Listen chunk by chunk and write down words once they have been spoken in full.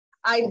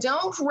I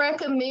don't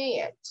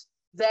recommend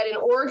that an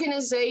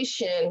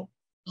organization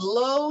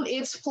load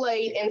its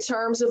plate in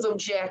terms of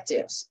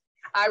objectives.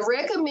 I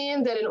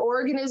recommend that an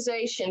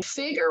organization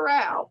figure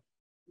out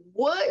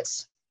what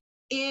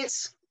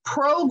its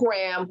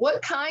program,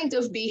 what kind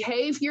of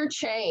behavior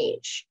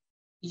change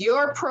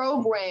your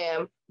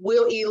program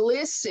will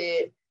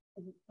elicit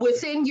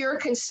within your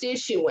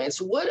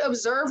constituents. What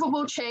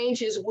observable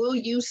changes will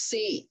you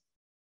see?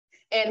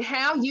 And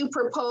how you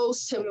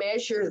propose to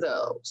measure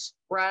those,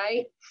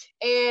 right?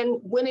 And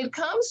when it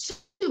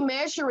comes to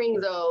measuring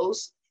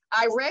those,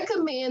 I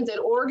recommend that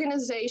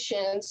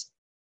organizations,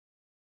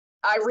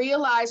 I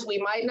realize we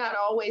might not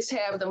always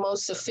have the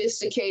most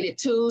sophisticated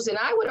tools, and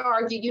I would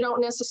argue you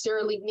don't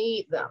necessarily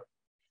need them.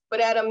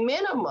 But at a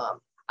minimum,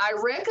 I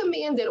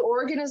recommend that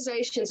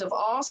organizations of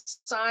all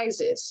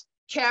sizes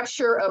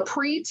capture a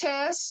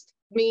pre-test,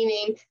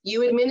 meaning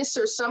you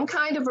administer some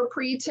kind of a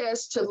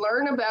pre-test to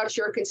learn about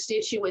your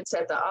constituents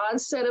at the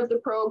onset of the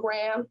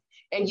program,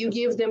 and you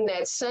give them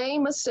that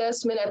same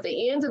assessment at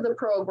the end of the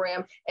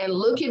program and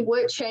look at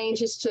what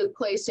changes took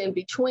place in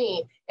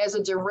between as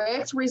a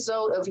direct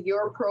result of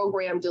your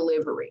program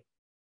delivery.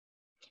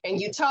 And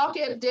you talk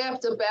at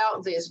depth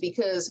about this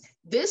because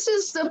this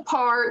is the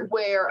part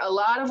where a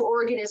lot of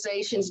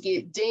organizations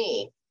get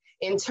dinged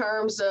in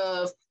terms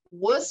of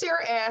what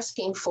they're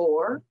asking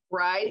for,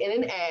 right?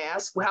 And an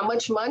ask, how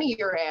much money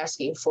you're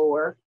asking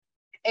for,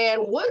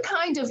 and what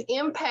kind of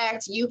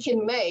impact you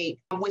can make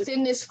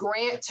within this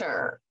grant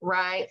term,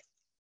 right?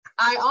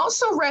 I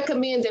also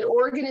recommend that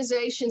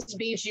organizations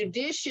be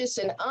judicious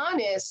and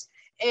honest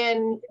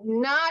and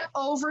not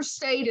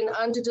overstate and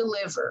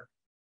underdeliver.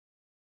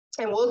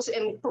 And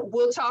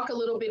we'll talk a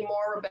little bit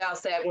more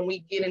about that when we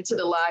get into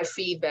the live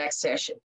feedback session.